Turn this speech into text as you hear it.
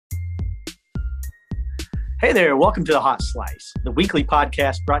Hey there, welcome to The Hot Slice, the weekly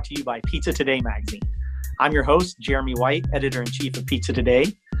podcast brought to you by Pizza Today magazine. I'm your host, Jeremy White, editor-in-chief of Pizza Today,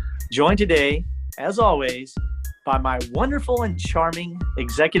 joined today, as always, by my wonderful and charming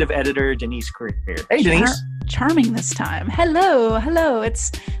executive editor, Denise Greer. Hey, Denise. Charming this time. Hello.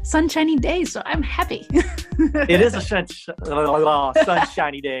 It's sunshiny day, so I'm happy. It is a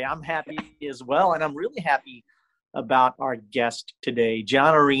sunshiny day. I'm happy as well, and I'm really happy about our guest today.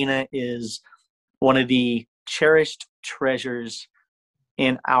 John Arena is one of the cherished treasures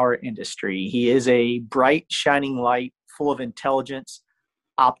in our industry. He is a bright, shining light, full of intelligence,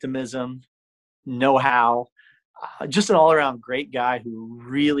 optimism, know-how, just an all-around great guy who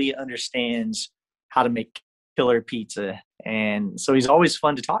really understands how to make killer pizza. And so he's always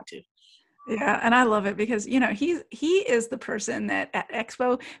fun to talk to. Yeah, and I love it because, he is the person that at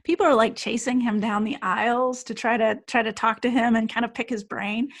Expo, people are like chasing him down the aisles to try to talk to him and kind of pick his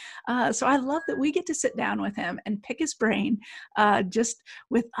brain. So I love that we get to sit down with him and pick his brain just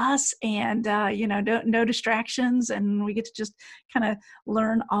with us and, no distractions. And we get to just kind of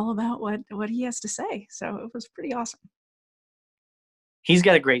learn all about what he has to say. So it was pretty awesome. He's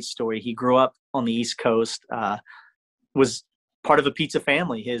got a great story. He grew up on the East Coast, was part of a pizza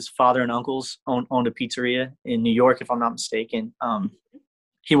family. His father and uncles owned a pizzeria in New York, if I'm not mistaken.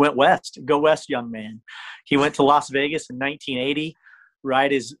 He went west. Go west, young man. He went to Las Vegas in 1980,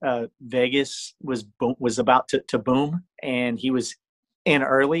 right as Vegas was about to boom, and he was in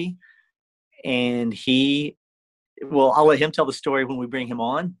early. And I'll let him tell the story when we bring him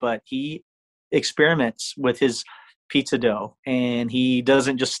on, but he experiments with his pizza dough, and he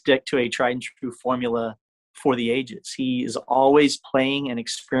doesn't just stick to a tried and true formula for the ages. He is always playing and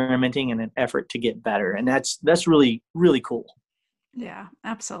experimenting in an effort to get better. And that's really, really cool. Yeah,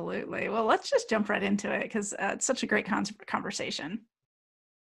 absolutely. Well, let's just jump right into it because it's such a great conversation.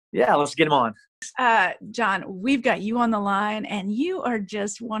 Yeah, let's get him on. John, we've got you on the line, and you are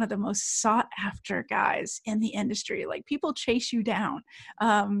just one of the most sought after guys in the industry. Like, people chase you down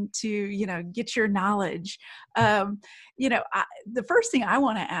to, get your knowledge. The first thing I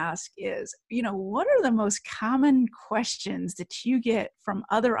want to ask is, what are the most common questions that you get from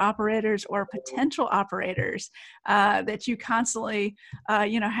other operators or potential operators that you constantly,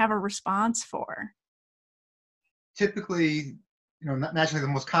 have a response for? Typically, naturally, the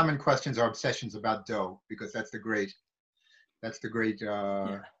most common questions are obsessions about dough, because that's the great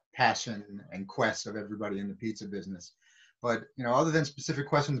passion and quest of everybody in the pizza business. But other than specific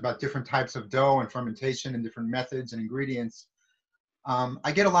questions about different types of dough and fermentation and different methods and ingredients,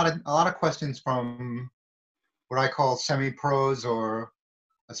 I get a lot of questions from what I call semi-pros or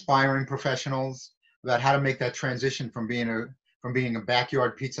aspiring professionals about how to make that transition from being a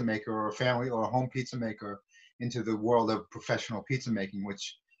backyard pizza maker or a family or a home pizza maker into the world of professional pizza making,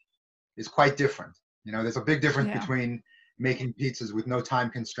 which is quite different. There's a big difference between making pizzas with no time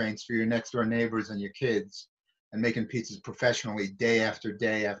constraints for your next door neighbors and your kids and making pizzas professionally day after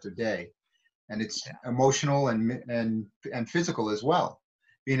day after day. And it's emotional and physical as well.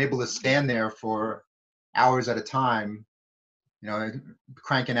 Being able to stand there for hours at a time,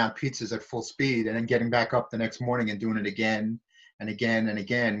 cranking out pizzas at full speed and then getting back up the next morning and doing it again and again and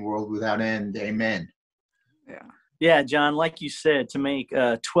again, world without end, amen. Yeah, John, like you said, to make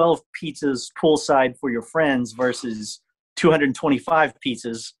 12 pizzas poolside for your friends versus 225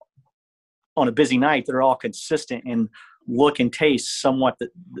 pizzas on a busy night that are all consistent and look and taste somewhat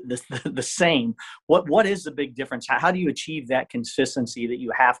the same. What is the big difference? How do you achieve that consistency that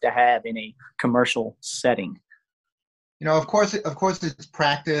you have to have in a commercial setting? Of course it's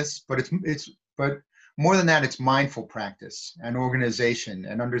practice, but but more than that, it's mindful practice and organization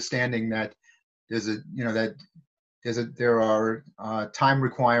and understanding that there are time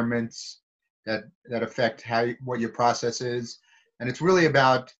requirements that affect what your process is, and it's really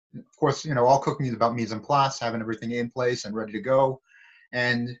about, of course, all cooking is about mise en place, having everything in place and ready to go,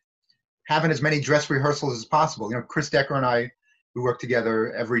 and having as many dress rehearsals as possible. Chris Decker and I, we work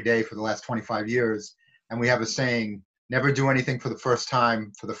together every day for the last 25 years, and we have a saying: never do anything for the first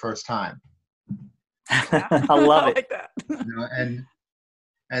time for the first time. I love it. I like that.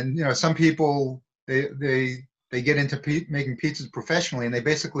 And some people, they get into making pizzas professionally, and they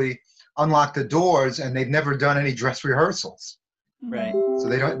basically unlock the doors, and they've never done any dress rehearsals. Right. So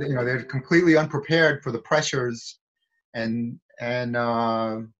they don't, they're completely unprepared for the pressures and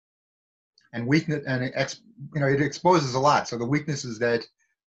weakness, and it exposes a lot. So the weaknesses that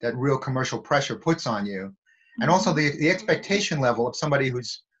real commercial pressure puts on you, and also the expectation level of somebody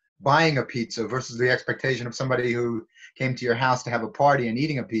who's buying a pizza versus the expectation of somebody who came to your house to have a party and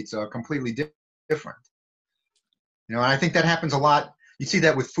eating a pizza are completely different. And I think that happens a lot. You see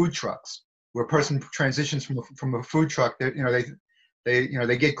that with food trucks. where a person transitions from a food truck, that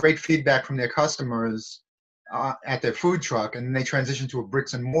they get great feedback from their customers at their food truck, and then they transition to a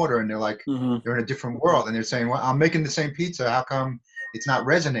bricks and mortar, and they're like, they're in a different world, and they're saying, well, I'm making the same pizza, how come it's not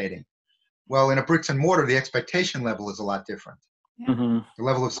resonating? Well, in a bricks and mortar, the expectation level is a lot different. Mm-hmm. The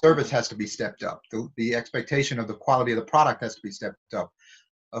level of service has to be stepped up. The expectation of the quality of the product has to be stepped up.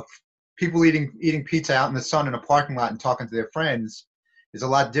 People eating pizza out in the sun in a parking lot and talking to their friends is a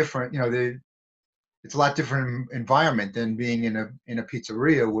lot different. It's a lot different environment than being in a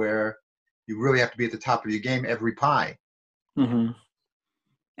pizzeria where you really have to be at the top of your game every pie. Mm-hmm.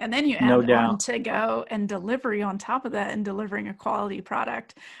 And then you add on to go and delivery on top of that, and delivering a quality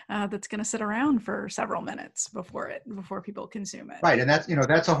product that's going to sit around for several minutes before people consume it. Right, and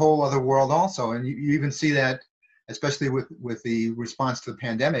that's a whole other world also. And you even see that, especially with the response to the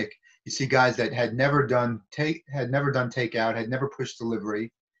pandemic. You see guys that had never done takeout, had never pushed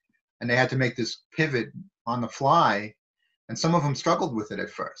delivery, and they had to make this pivot on the fly. And some of them struggled with it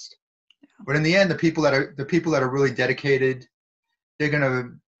at first, but in the end, the people that are really dedicated, they're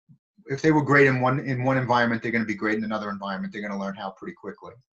gonna. If they were great in one environment, they're going to be great in another environment. They're going to learn how pretty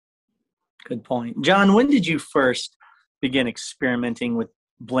quickly. Good point. John, when did you first begin experimenting with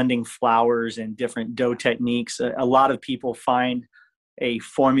blending flours and different dough techniques? A lot of people find a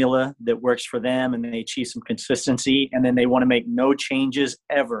formula that works for them and they achieve some consistency, and then they want to make no changes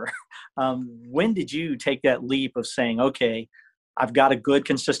ever. When did you take that leap of saying, okay, I've got a good,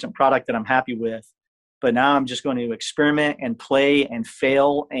 consistent product that I'm happy with, but now I'm just going to experiment and play and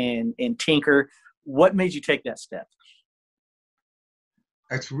fail and tinker? What made you take that step?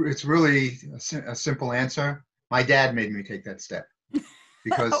 It's really a simple answer. My dad made me take that step,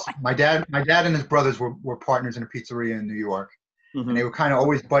 because my dad and his brothers were partners in a pizzeria in New York. Mm-hmm. And they were kind of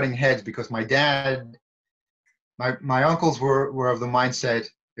always butting heads, because my uncles were of the mindset,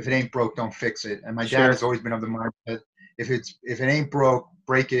 if it ain't broke, don't fix it. And my dad has always been of the mindset, if it ain't broke,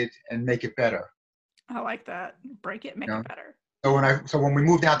 break it and make it better. I like that. Break it, make it better. So when we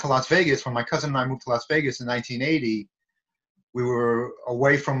moved out to Las Vegas, when my cousin and I moved to Las Vegas in 1980, we were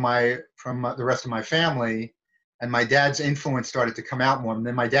away from the rest of my family, and my dad's influence started to come out more. And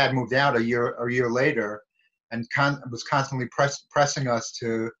then my dad moved out a year later, and was constantly pressing us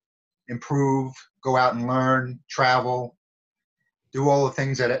to improve, go out and learn, travel, do all the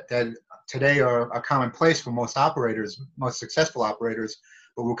things that today are commonplace for most operators, most successful operators,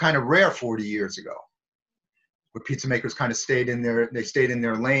 but were kind of rare 40 years ago. Where pizza makers kind of stayed in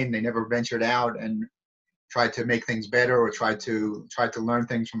their lane. They never ventured out and tried to make things better, or tried to learn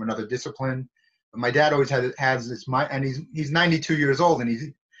things from another discipline. But my dad always has this mind, and he's 92 years old,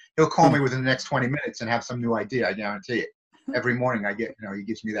 and he'll call me within the next 20 minutes and have some new idea. I guarantee it. Every morning he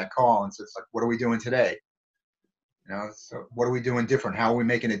gives me that call and says, like, what are we doing today? So what are we doing different? How are we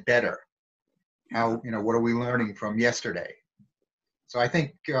making it better? What are we learning from yesterday? So I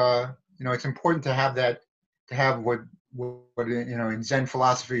think it's important to have that. To have what in Zen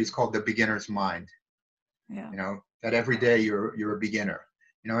philosophy is called the beginner's mind. Yeah. That every day you're a beginner.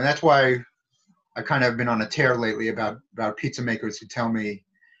 And that's why I kind of been on a tear lately about pizza makers who tell me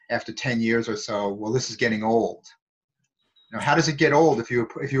after 10 years or so, well, this is getting old. How does it get old? If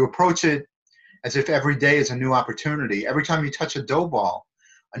you approach it as if every day is a new opportunity, every time you touch a dough ball,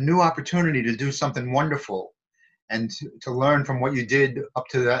 a new opportunity to do something wonderful, and to learn from what you did up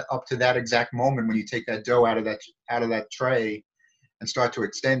to that exact moment when you take that dough out of that tray and start to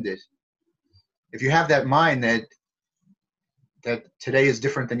extend it. If you have that mind that today is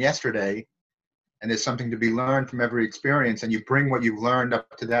different than yesterday, and there's something to be learned from every experience, and you bring what you've learned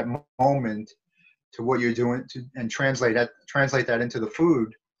up to that moment to what you're doing and translate that into the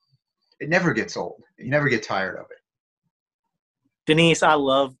food, it never gets old. You never get tired of it. Denise, I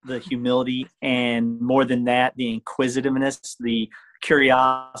love the humility, and more than that, the inquisitiveness, the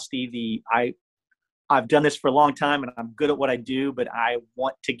curiosity, I've done this for a long time and I'm good at what I do, but I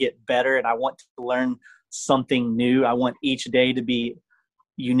want to get better and I want to learn something new. I want each day to be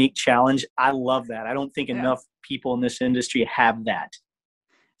a unique challenge. I love that. I don't think enough people in this industry have that.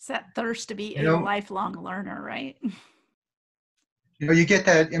 It's that thirst to be a lifelong learner, right? You get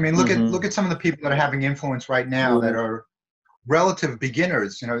that. I mean, look at some of the people that are having influence right now that are relative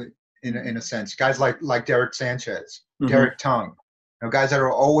beginners, in a sense, guys like Derek Sanchez, Derek Tung, guys that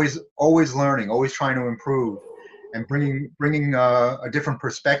are always learning, always trying to improve, and bringing a different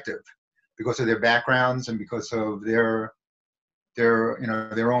perspective because of their backgrounds and because of their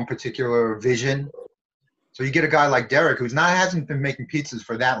own particular vision. So you get a guy like Derek who hasn't been making pizzas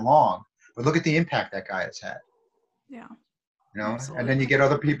for that long, but look at the impact that guy has had. Yeah. Absolutely. And then you get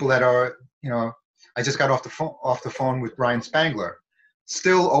other people that are, I just got off the phone with Brian Spangler.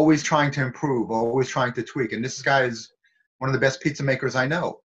 still always trying to improve, always trying to tweak. And this guy is one of the best pizza makers I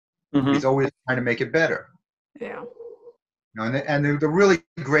know. Mm-hmm. He's always trying to make it better. Yeah. You know, and the really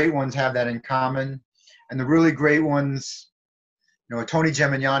great ones have that in common. And the really great ones, you know, Tony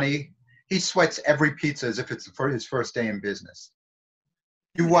Gemignani, he sweats every pizza as if it's for his first day in business.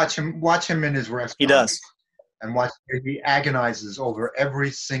 You watch him in his restaurant. He does. And watch, he agonizes over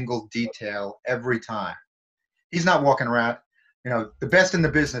every single detail every time. He's not walking around, you know, the best in the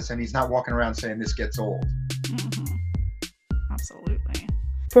business, and he's not walking around saying this gets old. Mm-hmm. Absolutely.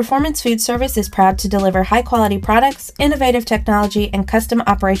 Performance Food Service is proud to deliver high-quality products, innovative technology, and custom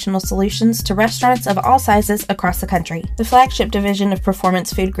operational solutions to restaurants of all sizes across the country. The flagship division of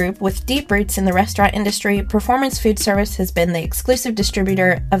Performance Food Group, with deep roots in the restaurant industry, Performance Food Service has been the exclusive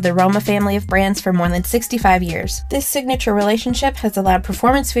distributor of the Roma family of brands for more than 65 years. This signature relationship has allowed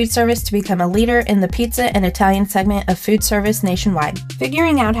Performance Food Service to become a leader in the pizza and Italian segment of food service nationwide.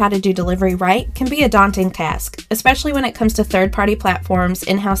 Figuring out how to do delivery right can be a daunting task, especially when it comes to third-party platforms,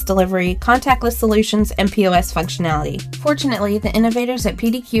 in-house delivery, contactless solutions, and POS functionality. Fortunately, the innovators at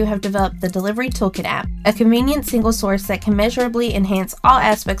PDQ have developed the Delivery Toolkit app, a convenient single source that can measurably enhance all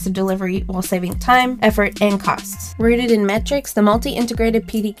aspects of delivery while saving time, effort, and costs. Rooted in metrics, the multi-integrated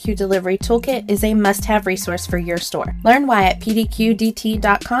PDQ Delivery Toolkit is a must-have resource for your store. Learn why at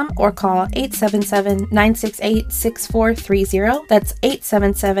pdqdt.com or call 877-968-6430. That's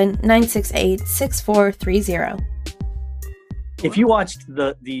 877-968-6430. If you watched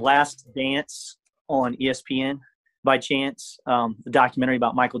the Last Dance on ESPN by chance, the documentary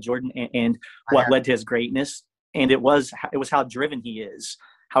about Michael Jordan and what led to his greatness, and it was how driven he is,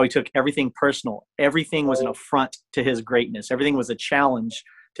 how he took everything personal. Everything was an affront to his greatness. Everything was a challenge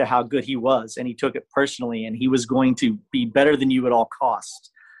to how good he was, and he took it personally, and he was going to be better than you at all costs.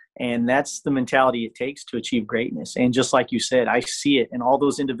 And that's the mentality it takes to achieve greatness. And just like you said, I see it in all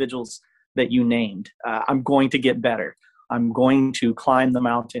those individuals that you named. I'm going to get better. I'm going to climb the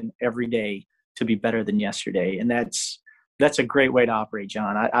mountain every day to be better than yesterday. And that's a great way to operate,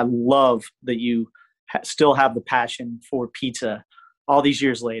 John. I love that you still have the passion for pizza all these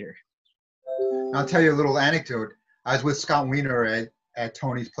years later. I'll tell you a little anecdote. I was with Scott Wiener at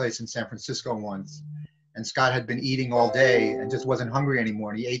Tony's place in San Francisco once, and Scott had been eating all day and just wasn't hungry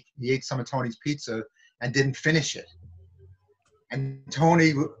anymore. And he ate some of Tony's pizza and didn't finish it. And Tony,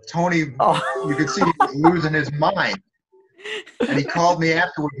 you could see he was losing his mind. And he called me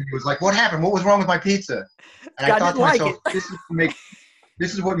afterwards and he was like, "What happened? What was wrong with my pizza?" And I thought to myself, this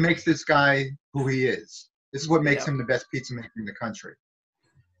is what makes this guy who he is. This is what makes him the best pizza maker in the country.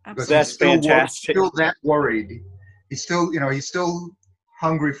 Because that's fantastic. He's still that worried. He's still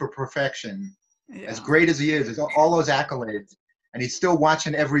hungry for perfection. Yeah. As great as he is all those accolades, and he's still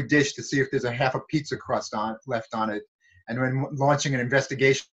watching every dish to see if there's a half a pizza crust left on it, and then launching an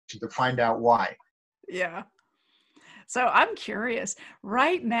investigation to find out why. Yeah. So I'm curious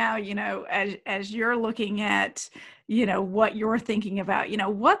right now, you know, as you're looking at, you know, what you're thinking about, you know,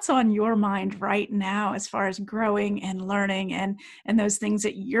 what's on your mind right now as far as growing and learning and those things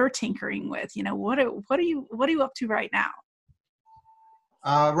that you're tinkering with, you know, what are you up to right now?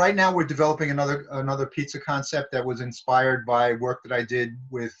 Right now we're developing another pizza concept that was inspired by work that I did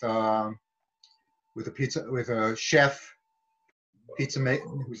with a chef,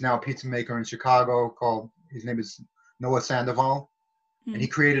 who's now a pizza maker in Chicago. His name is Noah Sandoval, and he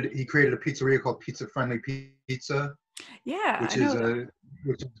created a pizzeria called Pizza Friendly Pizza. Yeah, which is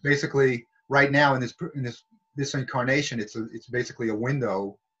basically right now in this incarnation, it's basically a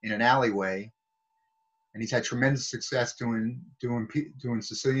window in an alleyway, and he's had tremendous success doing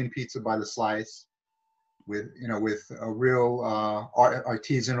Sicilian pizza by the slice, with a real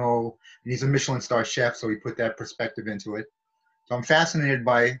artisanal. And he's a Michelin star chef, so he put that perspective into it. So I'm fascinated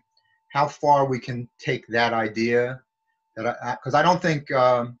by how far we can take that idea. Because I don't think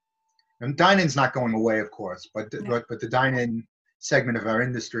dine-in's not going away, of course, but the dine-in segment of our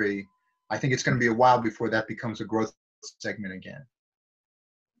industry, I think it's going to be a while before that becomes a growth segment again.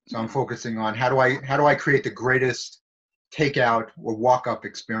 So I'm focusing on how do I create the greatest takeout or walk-up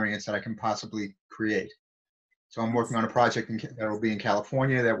experience that I can possibly create. So I'm working on a project that will be in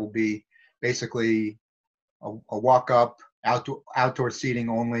California that will be basically a walk-up, outdoor seating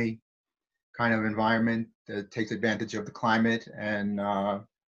only kind of environment that takes advantage of the climate, and how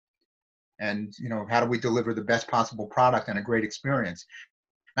do we deliver the best possible product and a great experience.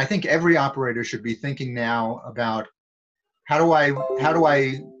 I think every operator should be thinking now about how do I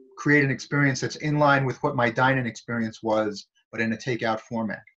create an experience that's in line with what my dine-in experience was, but in a takeout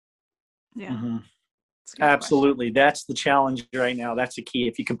format. Yeah. Mm-hmm. Absolutely. That's the challenge right now. That's the key.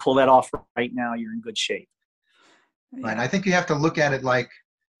 If you can pull that off right now, you're in good shape. Right. And I think you have to look at it like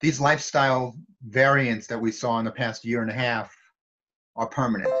these lifestyle variants that we saw in the past year and a half are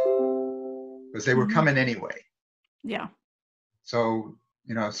permanent because they were coming anyway. Yeah. So,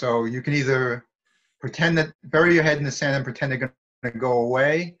 so you can either pretend that, bury your head in the sand and pretend they're going to go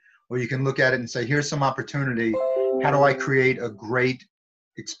away, or you can look at it and say, here's some opportunity. How do I create a great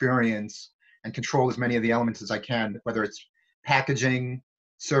experience and control as many of the elements as I can, whether it's packaging,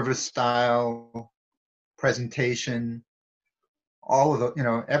 service style, presentation, all of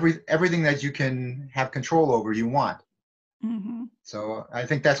the, everything that you can have control over, you want. Mm-hmm. So I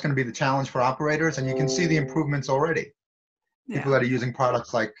think that's going to be the challenge for operators, and you can see the improvements already. People that are using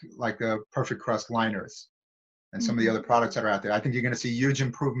products like Perfect Crust liners and some of the other products that are out there. I think you're going to see huge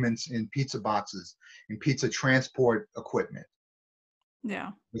improvements in pizza boxes, in pizza transport equipment.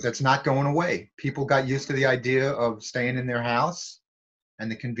 Yeah. Because that's not going away. People got used to the idea of staying in their house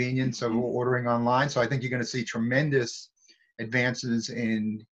and the convenience of ordering online. So I think you're going to see tremendous advances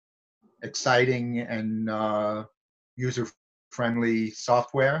in exciting and user-friendly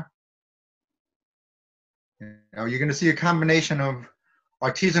software. You're going to see a combination of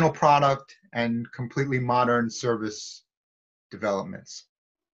artisanal product and completely modern service developments.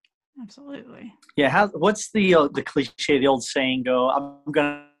 Absolutely. Yeah. What's the cliche, the old saying go? I'm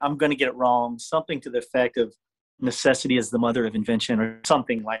gonna get it wrong. Something to the effect of necessity is the mother of invention, or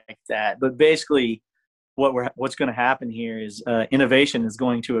something like that. But basically, what's going to happen here is innovation is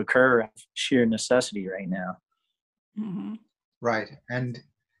going to occur out of sheer necessity right now. Mm-hmm. Right, and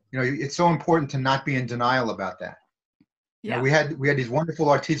it's so important to not be in denial about that. Yeah. We had these wonderful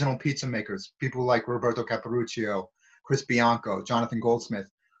artisanal pizza makers, people like Roberto Caparuccio, Chris Bianco, Jonathan Goldsmith,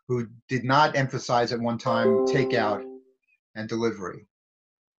 who did not emphasize at one time takeout and delivery.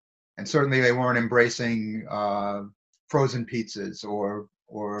 And certainly they weren't embracing frozen pizzas or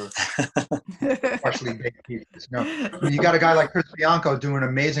partially baked pizzas. No, I mean, you got a guy like Chris Bianco doing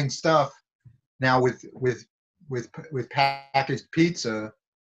amazing stuff now with packaged pizza.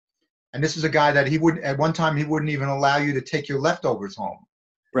 And this is a guy that at one time he wouldn't even allow you to take your leftovers home.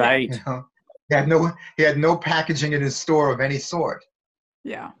 Right. He had no packaging in his store of any sort.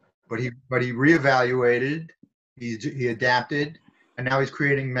 Yeah. But he reevaluated, he adapted, and now he's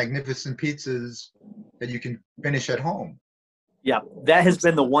creating magnificent pizzas that you can finish at home. Yeah, that has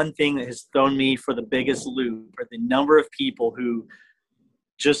been the one thing that has thrown me for the biggest loop, are the number of people who,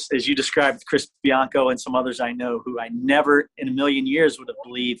 just as you described, Chris Bianco and some others I know, who I never in a million years would have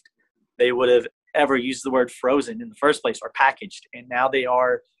believed they would have ever used the word frozen in the first place, or packaged. And now they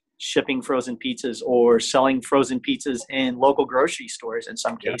are shipping frozen pizzas or selling frozen pizzas in local grocery stores in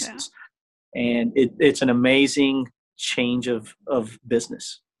some cases. Yeah. And it's an amazing change of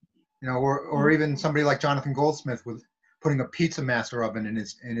business. Or even somebody like Jonathan Goldsmith with putting a Pizza Master oven in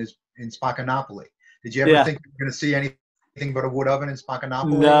Spaccanapoli. Did you ever think you were going to see anything but a wood oven in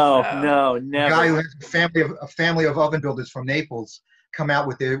Spaccanapoli? No, never. A guy who has a family of oven builders from Naples come out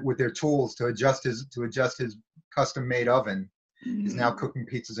with their tools to adjust his custom made oven. Is now cooking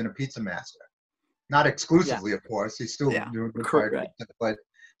pizzas in a Pizza Master. Not exclusively, of course. He's still doing fried pizza, but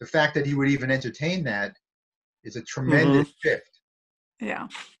the fact that he would even entertain that is a tremendous shift. Yeah.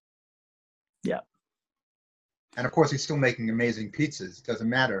 Yeah. And of course, he's still making amazing pizzas. It doesn't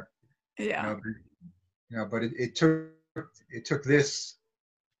matter. Yeah. But it took this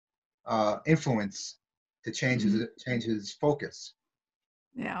influence to change his focus.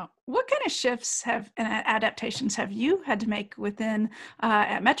 Yeah. What kind of shifts and adaptations have you had to make within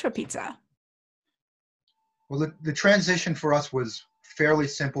at Metro Pizza? Well, the transition for us was fairly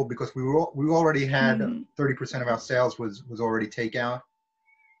simple because we already had 30% of our sales was already takeout.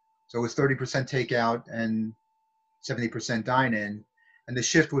 So it was 30% takeout and 70% dine-in. And the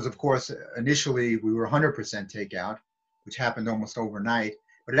shift was, of course, initially we were 100% takeout, which happened almost overnight.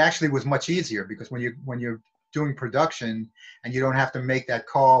 But it actually was much easier because when you're doing production and you don't have to make that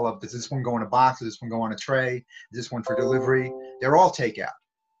call of, does this one go in a box, does this one go on a tray, is this one for delivery? They're all takeout.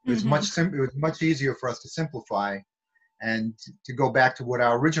 It was much easier for us to simplify and to go back to what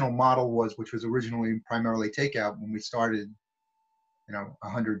our original model was, which was originally primarily takeout when we started,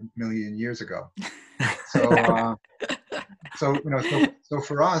 100 million years ago. So, so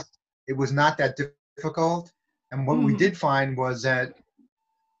for us, it was not that difficult. And what we did find was that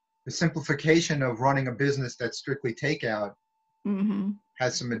the simplification of running a business that's strictly takeout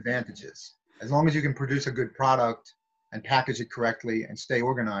has some advantages. As long as you can produce a good product and package it correctly and stay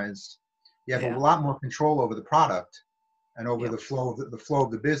organized, you have a lot more control over the product and over the flow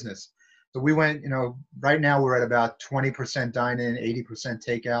of the business. So we went, right now we're at about 20% dine-in, 80%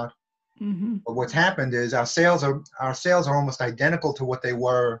 takeout. But what's happened is our sales are almost identical to what they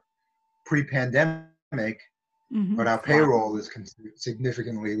were pre-pandemic, but our payroll is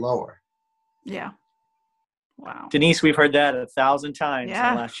significantly lower. Yeah. Wow. Denise, we've heard that 1,000 times in the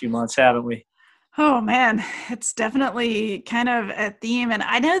last few months, haven't we? Oh man, it's definitely kind of a theme. And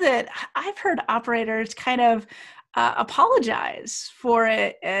I know that I've heard operators kind of apologize for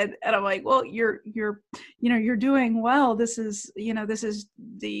it. And I'm like, well, you're doing well. This is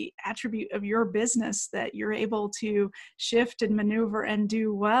the attribute of your business that you're able to shift and maneuver and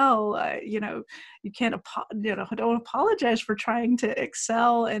do well. You can't, don't apologize for trying to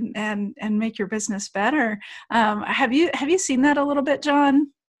excel and make your business better. Have you seen that a little bit,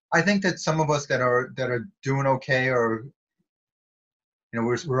 John? I think that some of us that are doing okay are,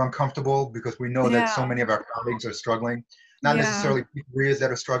 we're uncomfortable because we know that so many of our colleagues are struggling. Not necessarily pizzerias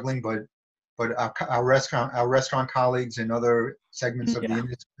that are struggling, but our restaurant colleagues in other segments of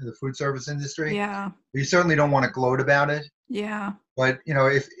the food service industry. Yeah. We certainly don't want to gloat about it. Yeah. But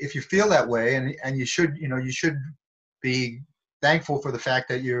if you feel that way, and you should be thankful for the fact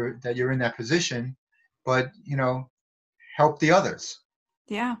that you're in that position, but help the others.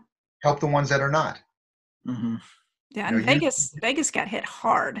 Yeah. Help the ones that are not. Mm-hmm. Yeah, and Vegas got hit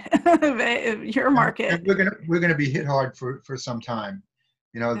hard. Your market. And we're gonna be hit hard for some time.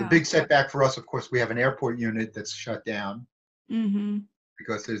 The big setback for us, of course, we have an airport unit that's shut down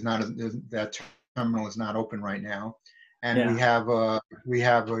because that terminal is not open right now, and we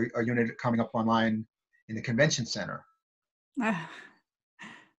have a unit coming up online in the convention center.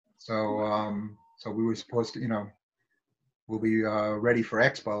 So we were supposed to, we'll be ready for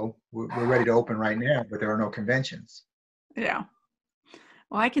Expo. We're ready to open right now, but there are no conventions. Yeah.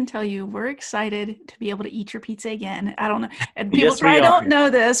 Well, I can tell you, we're excited to be able to eat your pizza again. I don't know, and people probably don't know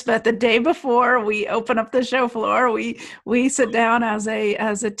this, but the day before we open up the show floor, we sit down as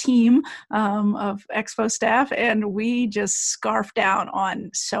a team of Expo staff, and we just scarf down on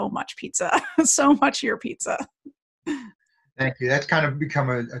so much pizza, so much of your pizza. Thank you. That's kind of become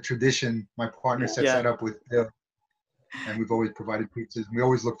a tradition. My partner sets that up with Bill. And we've always provided pizzas. We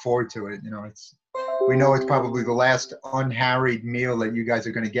always look forward to it. We know it's probably the last unharried meal that you guys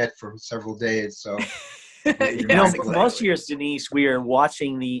are going to get for several days. So, most years, Denise, we are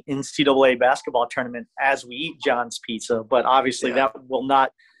watching the NCAA basketball tournament as we eat John's pizza. But obviously, that will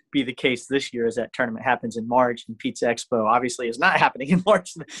not be the case this year, as that tournament happens in March, and Pizza Expo obviously is not happening in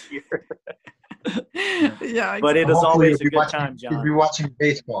March this year. But it is always a good time, John. You'll be watching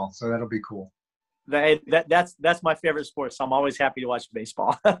baseball, so that'll be cool. That's my favorite sport, so I'm always happy to watch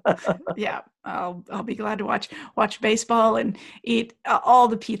baseball. Yeah, I'll be glad to watch baseball and eat all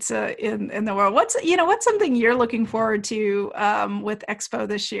the pizza in the world. What's something you're looking forward to with Expo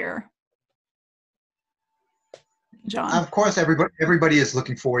this year, John? Of course, everybody is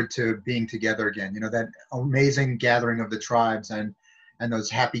looking forward to being together again. That amazing gathering of the tribes and those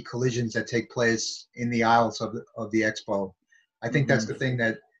happy collisions that take place in the aisles of the Expo. I think that's the thing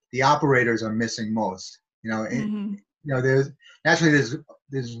that the operators are missing most. There's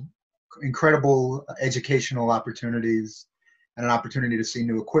incredible educational opportunities and an opportunity to see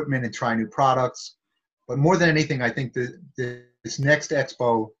new equipment and try new products. But more than anything, I think this next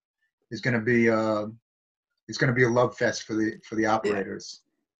Expo is going to be a love fest for the operators.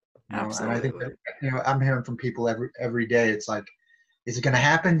 Absolutely. And I think that, I'm hearing from people every day. It's like, is it going to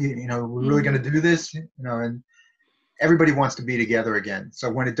happen? We're really going to do this? And everybody wants to be together again. So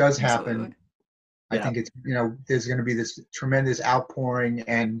when it does happen, I think it's, there's going to be this tremendous outpouring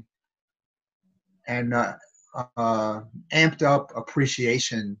and amped up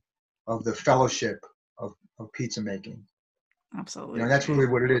appreciation of the fellowship of pizza making. Absolutely. That's really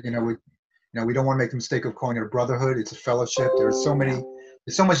what it is. We don't want to make the mistake of calling it a brotherhood. It's a fellowship. There's so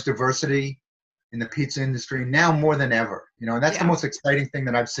much diversity in the pizza industry now more than ever. And that's the most exciting thing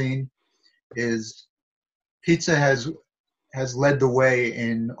that I've seen is pizza has led the way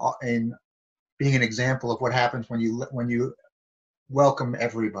in being an example of what happens when you welcome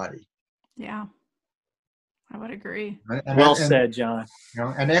everybody. Yeah, I would agree. Well said, John.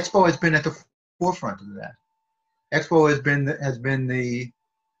 And Expo has been at the forefront of that. Expo has been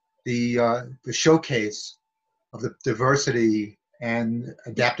the showcase of the diversity and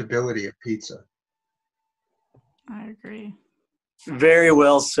adaptability of pizza. I agree. Very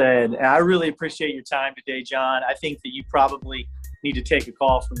well said. I really appreciate your time today, John. I think that you probably need to take a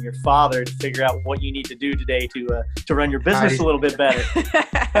call from your father to figure out what you need to do today to run your business a little bit better.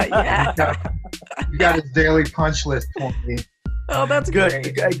 You got his daily punch list for me. Oh, that's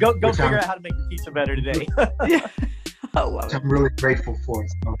good. Go figure out how to make the pizza better today. I love it. I'm really grateful for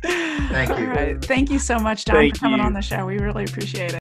it. So thank you. All right. Thank you so much, John, for coming on the show. We really appreciate it.